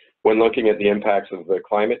 When looking at the impacts of the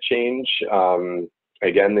climate change,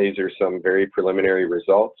 again, these are some very preliminary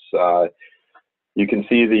results. You can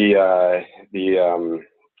see the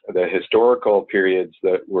historical periods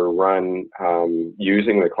that were run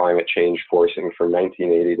using the climate change forcing from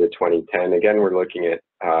 1980 to 2010. Again, we're looking at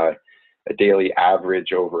a daily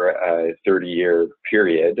average over a 30-year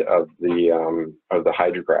period of the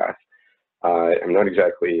hydrograph. I'm not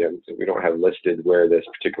exactly, we don't have listed where this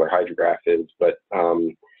particular hydrograph is, but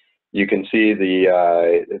you can see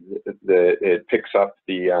it picks up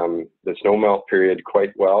the snowmelt period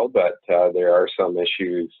quite well, but there are some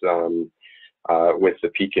issues with the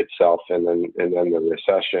peak itself and then the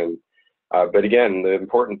recession. But again, the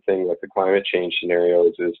important thing with the climate change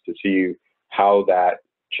scenarios is to see how that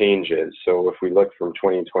changes. So if we look from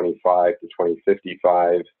 2025 to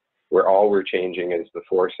 2055, where all we're changing is the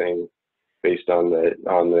forcing based on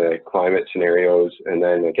the climate scenarios, and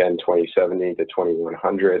then again 2070 to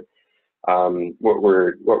 2100. What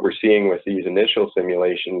we're seeing with these initial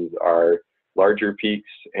simulations are larger peaks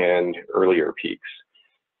and earlier peaks.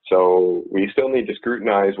 So we still need to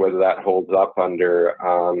scrutinize whether that holds up under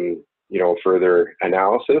further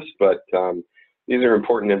analysis, but these are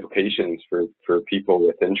important implications for people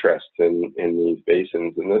with interest in these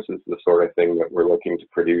basins, and this is the sort of thing that we're looking to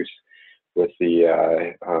produce with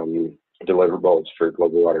the deliverables for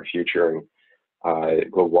global water future and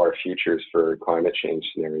global water futures for climate change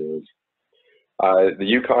scenarios. The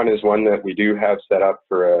Yukon is one that we do have set up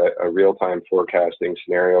for a real-time forecasting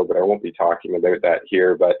scenario, but I won't be talking about that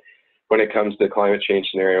here. But when it comes to climate change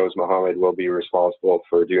scenarios, Mohammed will be responsible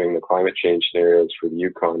for doing the climate change scenarios for the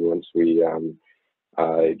Yukon once we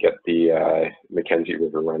get the Mackenzie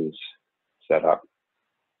River runs set up.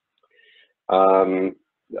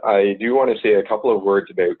 I do want to say a couple of words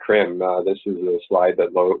about CRIM. This is a slide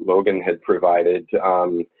that Logan had provided.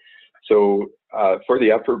 So for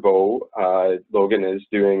the upper bow, Logan is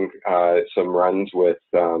doing some runs with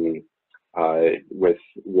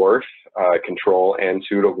WRF control and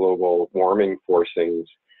pseudo-global warming forcings,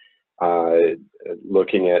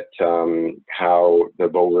 looking at how the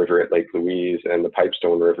Bow River at Lake Louise and the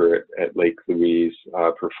Pipestone River at Lake Louise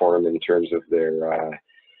perform in terms of their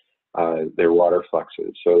water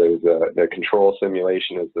fluxes. So there's the control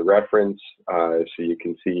simulation as the reference, so you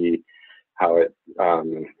can see how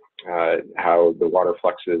how the water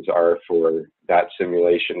fluxes are for that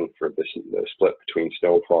simulation for the split between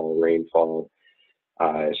snowfall, rainfall,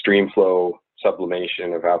 stream flow,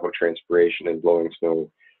 sublimation, evapotranspiration, and blowing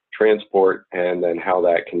snow transport, and then how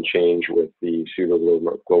that can change with the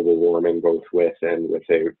pseudo-global warming, both with and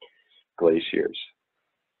without glaciers.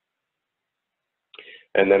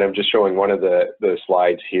 And then I'm just showing one of the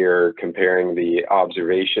slides here comparing the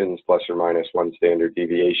observations plus or minus 1 standard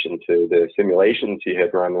deviation to the simulations he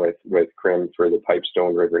had run with CRIM for the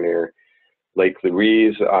Pipestone River near Lake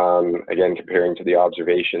Louise, again comparing to the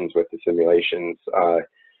observations with the simulations.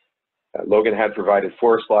 Logan had provided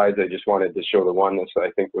 4 slides. I just wanted to show the one that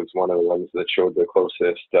I think was one of the ones that showed the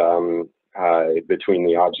closest between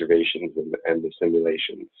the observations and the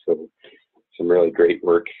simulations. So some really great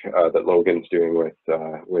work that Logan's doing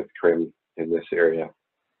with CRIM in this area.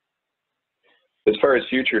 As far as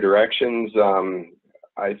future directions,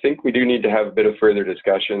 I think we do need to have a bit of further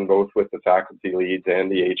discussion, both with the faculty leads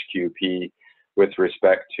and the HQP, with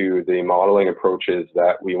respect to the modeling approaches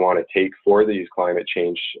that we want to take for these climate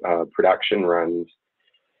change production runs.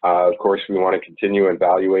 Of course, we want to continue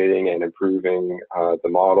evaluating and improving the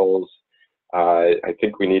models. I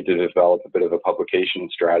think we need to develop a bit of a publication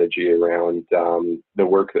strategy around the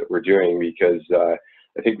work that we're doing, because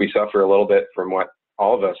I think we suffer a little bit from what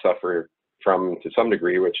all of us suffer from to some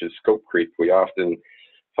degree, which is scope creep. We often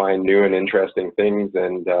find new and interesting things,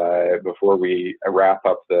 and before we wrap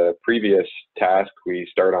up the previous task, we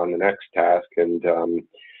start on the next task. And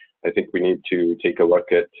I think we need to take a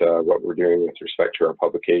look at what we're doing with respect to our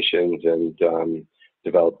publications and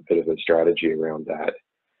develop a bit of a strategy around that.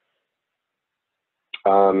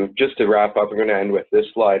 Just to wrap up, I'm going to end with this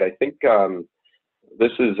slide. I think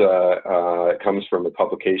this is comes from a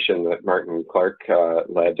publication that Martin Clark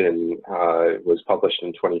led and was published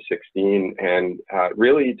in 2016, and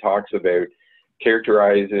really talks about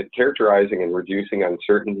characterizing and reducing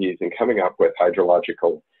uncertainties and coming up with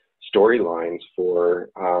hydrological storylines for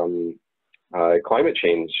climate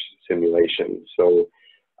change simulations. So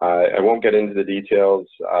I won't get into the details,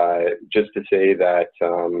 just to say that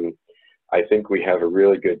I think we have a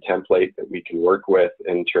really good template that we can work with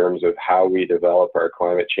in terms of how we develop our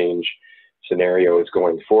climate change scenarios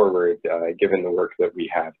going forward, given the work that we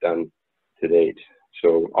have done to date.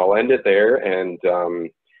 So I'll end it there, and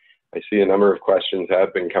I see a number of questions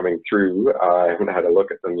have been coming through. I haven't had a look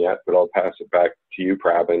at them yet, but I'll pass it back to you,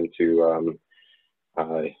 Prabin, to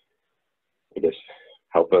I guess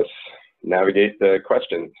help us navigate the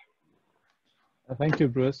questions. Thank you,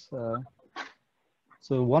 Bruce.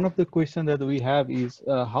 So one of the questions that we have is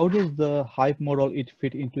how does the hype model it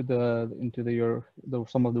fit into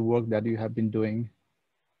some of the work that you have been doing?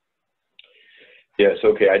 Yes,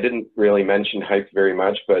 okay. I didn't really mention HYPE very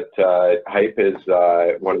much, but HYPE is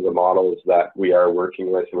one of the models that we are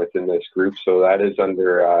working with within this group. So that is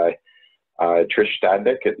under Trish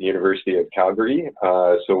Stadnick at the University of Calgary.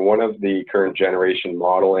 So one of the current generation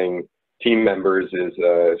modeling team members is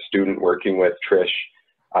a student working with Trish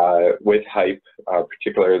with HYPE,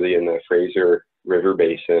 particularly in the Fraser River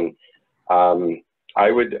Basin.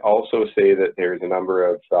 I would also say that there's a number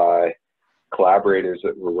of collaborators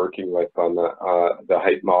that we're working with on the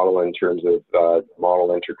HYPE model in terms of model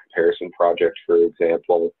intercomparison project, for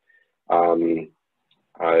example. In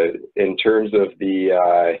terms of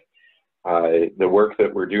the work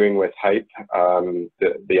that we're doing with HYPE,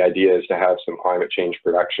 the idea is to have some climate change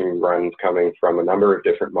production runs coming from a number of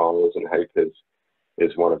different models, and HYPE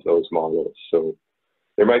is one of those models. So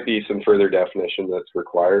there might be some further definition that's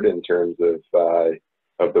required in terms of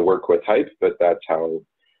the work with HYPE, but that's how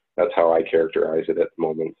I characterize it at the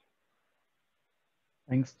moment.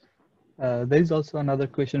 Thanks. There is also another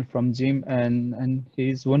question from Jim, and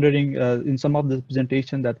he's wondering, in some of the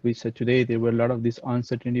presentation that we said today, there were a lot of these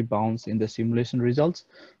uncertainty bounds in the simulation results.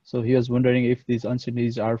 So he was wondering if these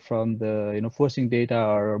uncertainties are from the forcing data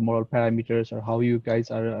or model parameters, or how you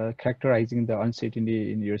guys are characterizing the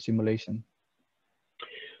uncertainty in your simulation.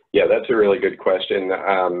 Yeah, that's a really good question.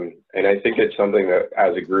 And I think it's something that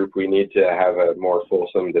as a group, we need to have a more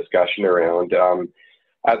fulsome discussion around.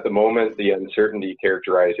 At the moment, the uncertainty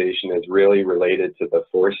characterization is really related to the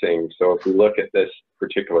forcing. So if we look at this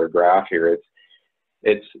particular graph here,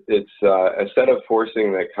 it's a set of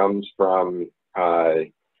forcing that comes from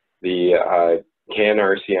the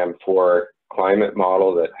CAN-RCM4 climate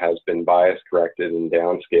model that has been bias corrected and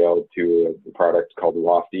downscaled to a product called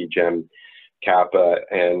Lofty Gem Kappa,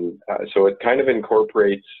 and so it kind of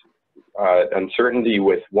incorporates uncertainty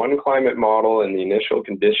with one climate model and the initial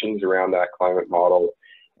conditions around that climate model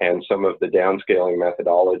and some of the downscaling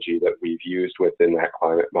methodology that we've used within that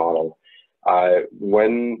climate model.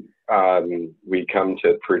 When we come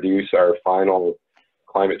to produce our final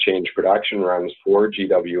climate change production runs for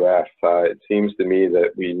GWF, it seems to me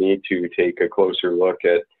that we need to take a closer look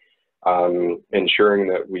at ensuring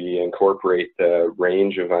that we incorporate the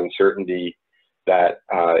range of uncertainty that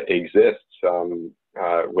exists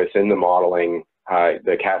within the modeling,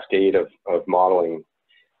 the cascade of modeling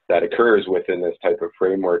that occurs within this type of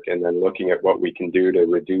framework, and then looking at what we can do to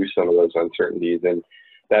reduce some of those uncertainties. And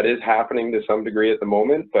that is happening to some degree at the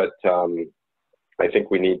moment, but I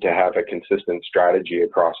think we need to have a consistent strategy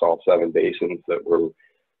across all 7 basins that we're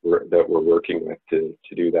working with to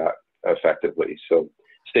do that effectively. So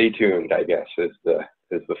stay tuned, I guess, is the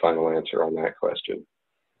final answer on that question.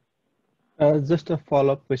 Just a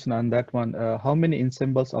follow-up question on that one. How many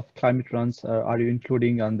ensembles of climate runs are you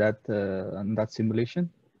including on that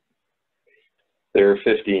simulation? There are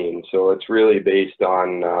 15, so it's really based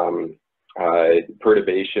on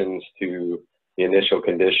perturbations to the initial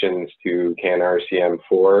conditions to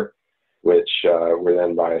CAN-RCM4, which were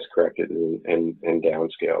then bias corrected and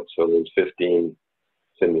downscaled. So there's 15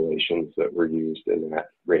 simulations that were used in that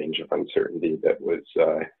range of uncertainty that was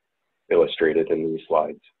illustrated in these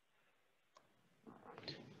slides.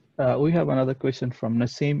 We have another question from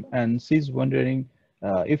Nasim, and she's wondering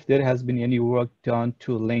if there has been any work done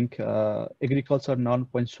to link agriculture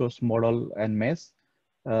non-point source model and MES.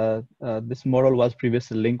 This model was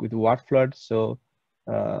previously linked with water flood, so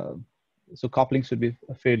coupling should be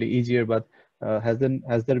fairly easier, but has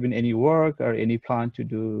there been any work or any plan to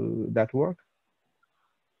do that work?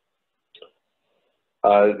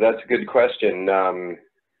 That's a good question.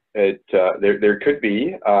 There could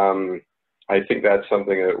be. I think that's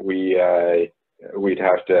something that we'd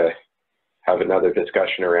have to have another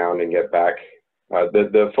discussion around and get back.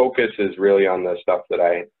 The focus is really on the stuff that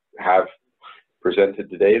I have presented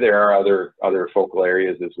today. There are other focal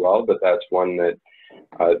areas as well, but that's one that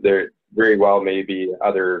there very well may be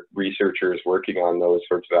other researchers working on those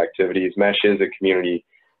sorts of activities. MESH is a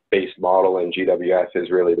community-based model, and GWF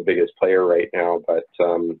is really the biggest player right now, but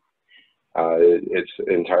it's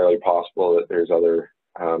entirely possible that there's other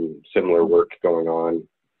similar work going on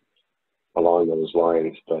along those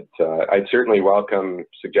lines, but I'd certainly welcome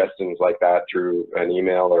suggestions like that through an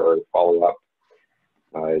email or follow up.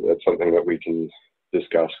 That's something that we can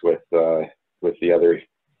discuss with the other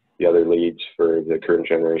leads for the current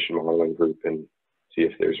generation modeling group and see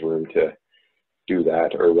if there's room to do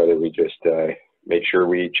that, or whether we just make sure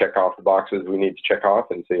we check off the boxes we need to check off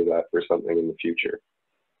and save that for something in the future.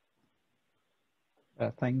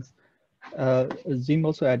 Thanks. Jim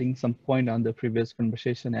also adding some point on the previous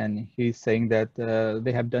conversation, and he's saying that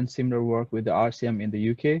they have done similar work with the RCM in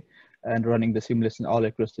the UK and running the simulation all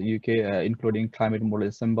across the UK, including climate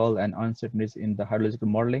model symbol and uncertainties in the hydrological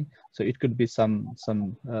modeling. So it could be some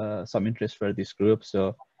interest for this group.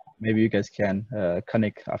 So maybe you guys can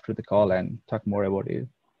connect after the call and talk more about it.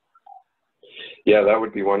 Yeah, that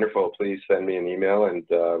would be wonderful. Please send me an email, and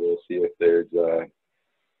we'll see if there's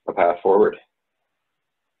a path forward.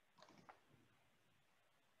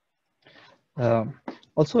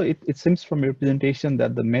 Also, it seems from your presentation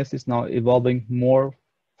that the MES is now evolving more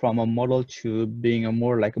from a model to being a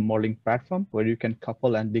more like a modeling platform where you can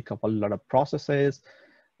couple and decouple a lot of processes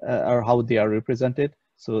or how they are represented.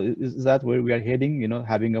 So is that where we are heading, you know,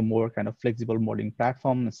 having a more kind of flexible modeling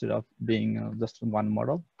platform instead of being just one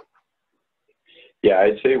model? Yeah,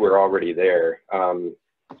 I'd say we're already there.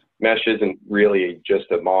 Mesh isn't really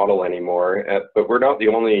just a model anymore, but we're not the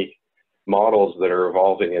only models that are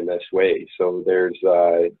evolving in this way. So there's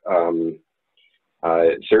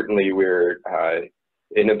certainly we're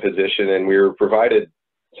in a position, and we were provided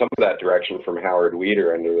some of that direction from Howard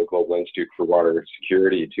Weeder under the Global Institute for Water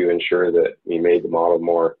Security to ensure that we made the model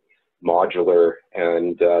more modular.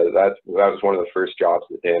 And that was one of the first jobs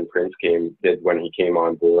that Dan Prince did when he came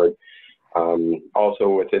on board. Also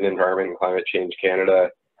within Environment and Climate Change Canada,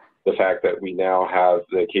 the fact that we now have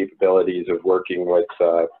the capabilities of working with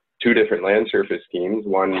two different land surface schemes,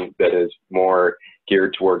 one that is more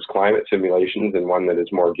geared towards climate simulations and one that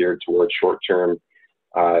is more geared towards short-term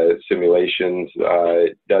simulations,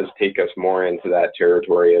 does take us more into that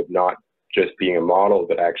territory of not just being a model,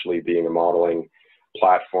 but actually being a modeling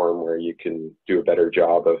platform where you can do a better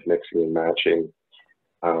job of mixing and matching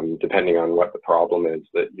depending on what the problem is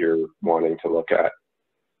that you're wanting to look at.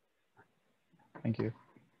 Thank you.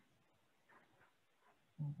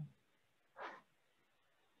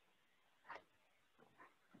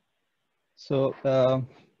 So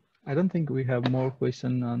I don't think we have more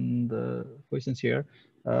questions on the questions here,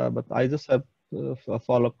 but I just have a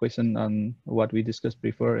follow-up question on what we discussed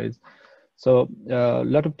before. Is so a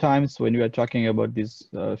lot of times when we are talking about these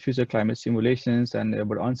future climate simulations and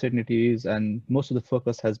about uncertainties, and most of the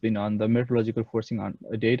focus has been on the meteorological forcing on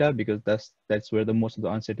data, because that's where the most of the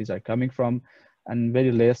uncertainties are coming from, and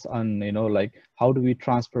very less on, you know, like how do we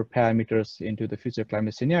transfer parameters into the future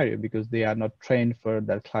climate scenario, because they are not trained for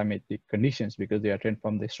that climatic conditions, because they are trained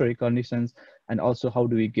from the historic conditions. And also how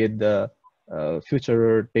do we get the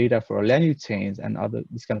future data for land use change and other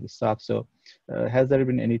this kind of stuff. So has there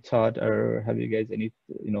been any thought, or have you guys any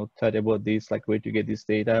thought about this, like where to get this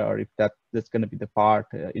data, or if that's going to be the part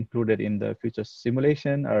included in the future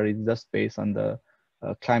simulation, or is it just based on the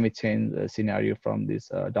climate change scenario from these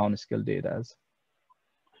downscale data?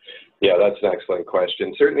 Yeah, that's an excellent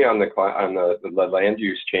question. Certainly on the land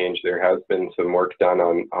use change, there has been some work done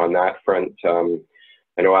on that front.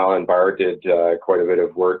 I know Alan Barr did quite a bit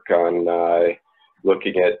of work on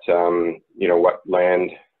looking at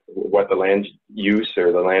what the land use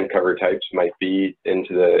or the land cover types might be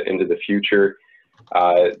into the future.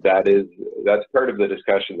 That's part of the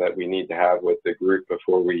discussion that we need to have with the group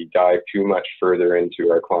before we dive too much further into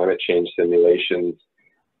our climate change simulations,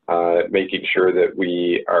 making sure that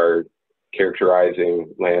we are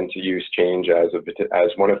characterizing land use change as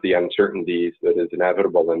one of the uncertainties that is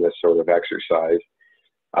inevitable in this sort of exercise.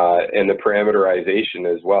 And the parameterization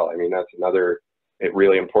as well. I mean, that's another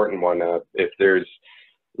really important one. If there's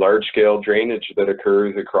large-scale drainage that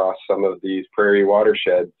occurs across some of these prairie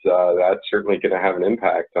watersheds, that's certainly going to have an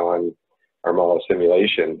impact on our model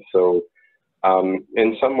simulation. So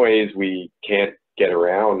in some ways, we can't get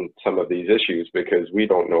around some of these issues because we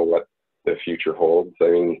don't know what the future holds. I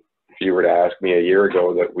mean, if you were to ask me a year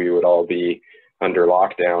ago that we would all be under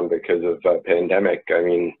lockdown because of a pandemic, I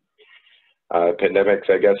mean, pandemics,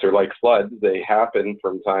 I guess, are like floods. They happen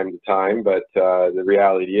from time to time, but the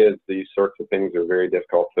reality is these sorts of things are very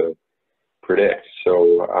difficult to predict.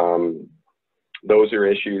 So those are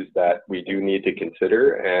issues that we do need to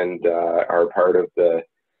consider and are part of the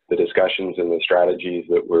discussions and the strategies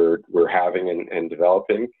that we're having and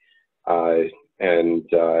developing.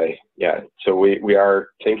 Yeah, so we are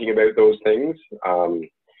thinking about those things,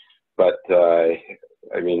 but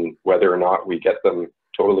I mean, whether or not we get them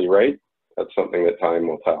totally right, that's something that time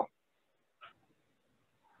will tell.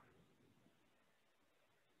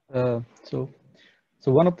 So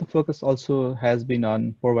one of the focus also has been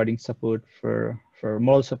on providing support for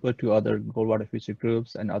moral support to other Goldwater Future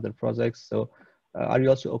groups and other projects. So are you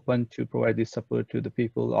also open to provide this support to the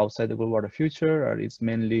people outside the Goldwater Future, or it's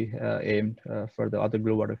mainly aimed for the other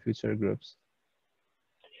Goldwater Future groups?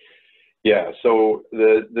 Yeah, so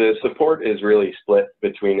the support is really split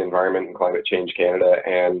between Environment and Climate Change Canada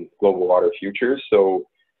and Global Water Futures. So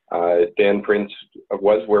Dan Prince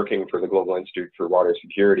was working for the Global Institute for Water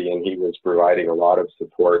Security, and he was providing a lot of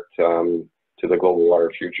support to the Global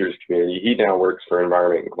Water Futures community. He now works for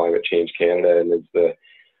Environment and Climate Change Canada and is the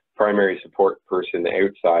primary support person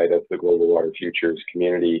outside of the Global Water Futures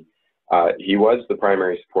community. He was the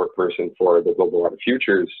primary support person for the Global Water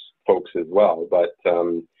Futures folks as well, but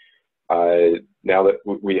now that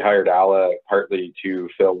we hired Ala partly to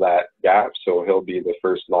fill that gap, so he'll be the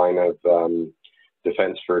first line of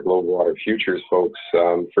defense for Global Water Futures folks.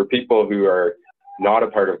 For people who are not a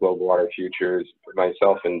part of Global Water Futures,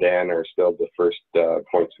 myself and Dan are still the first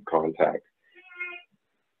points of contact.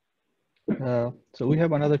 So we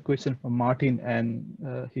have another question from Martin,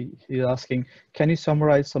 and he's asking, can you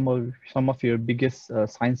summarize some of your biggest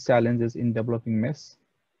science challenges in developing MES?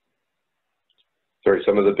 Sorry,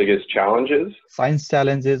 some of the biggest challenges? Science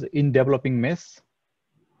challenges in developing MES?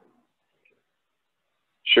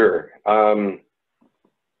 Sure.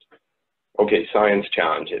 Okay, science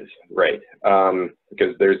challenges, right.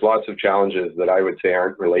 Because there's lots of challenges that I would say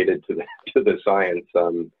aren't related to the science,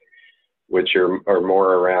 which are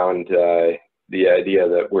more around the idea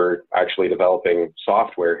that we're actually developing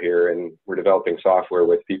software here, and we're developing software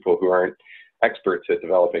with people who aren't experts at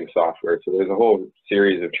developing software. So there's a whole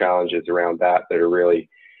series of challenges around that that are really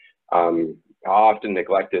often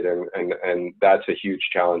neglected, and that's a huge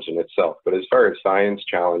challenge in itself. But as far as science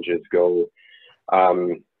challenges go,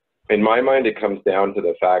 in my mind, it comes down to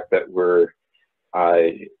the fact that we're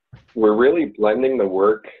really blending the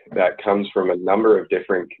work that comes from a number of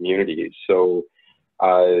different communities. So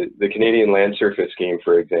the Canadian Land Surface Scheme,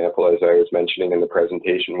 for example, as I was mentioning in the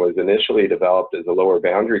presentation, was initially developed as a lower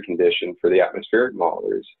boundary condition for the atmospheric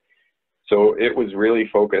modelers. So it was really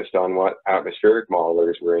focused on what atmospheric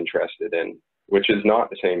modelers were interested in, which is not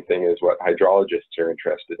the same thing as what hydrologists are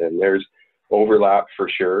interested in. There's overlap for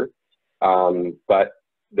sure, but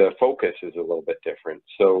the focus is a little bit different.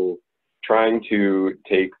 So trying to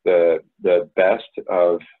take the best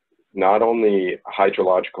of not only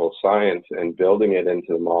hydrological science and building it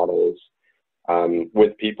into the models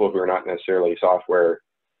with people who are not necessarily software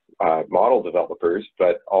model developers,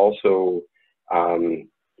 but also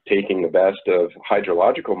taking the best of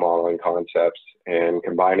hydrological modeling concepts and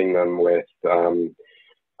combining them with the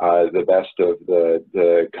best of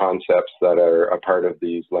the concepts that are a part of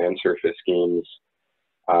these land surface schemes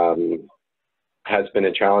has been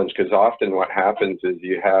a challenge, because often what happens is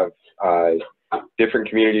you have different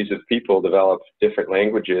communities of people develop different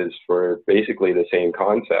languages for basically the same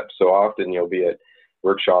concept. So often you'll be at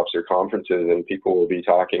workshops or conferences and people will be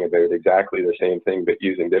talking about exactly the same thing but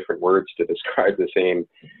using different words to describe the same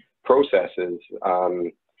processes.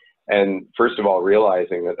 And first of all,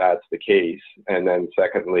 realizing that that's the case, and then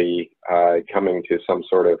secondly, coming to some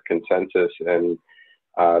sort of consensus and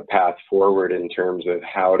path forward in terms of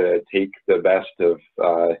how to take the best of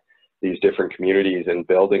these different communities and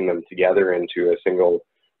building them together into a single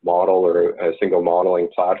model or a single modeling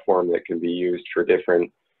platform that can be used for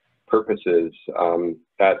different purposes.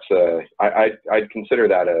 I'd consider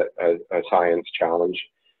that a science challenge.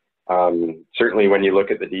 Certainly when you look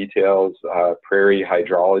at the details, prairie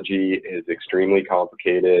hydrology is extremely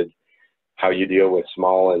complicated. How you deal with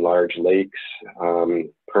small and large lakes,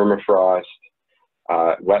 permafrost,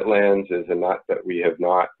 wetlands is a nut that we have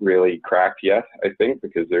not really cracked yet, I think,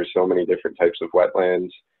 because there's so many different types of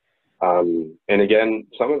wetlands. And again,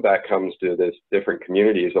 some of that comes to this different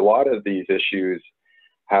communities. A lot of these issues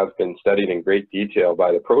have been studied in great detail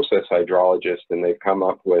by the process hydrologists, and they've come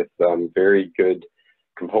up with very good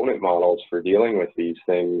component models for dealing with these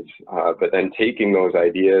things, but then taking those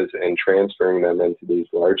ideas and transferring them into these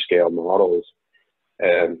large-scale models,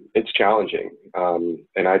 it's challenging.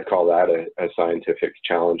 And I'd call that a scientific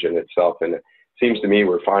challenge in itself. And it seems to me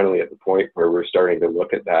we're finally at the point where we're starting to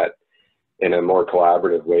look at that in a more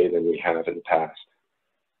collaborative way than we have in the past.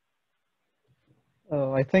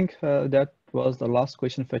 I think that was the last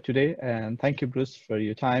question for today. And thank you, Bruce, for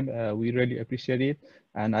your time. We really appreciate it.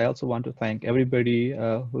 And I also want to thank everybody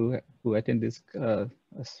who attend this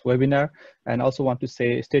webinar, and also want to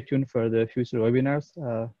say stay tuned for the future webinars.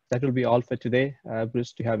 That will be all for today.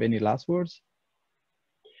 Bruce, do you have any last words?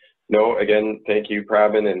 No, again, thank you,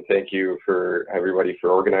 Pravin, and thank you for everybody for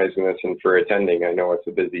organizing this and for attending. I know it's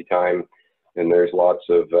a busy time and there's lots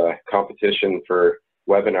of competition for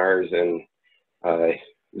webinars and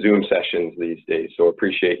Zoom sessions these days. So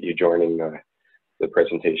appreciate you joining the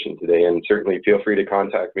presentation today, and certainly feel free to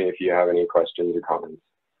contact me if you have any questions or comments.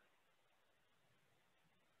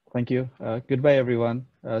 Thank you. Goodbye, everyone.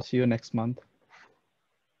 See you next month.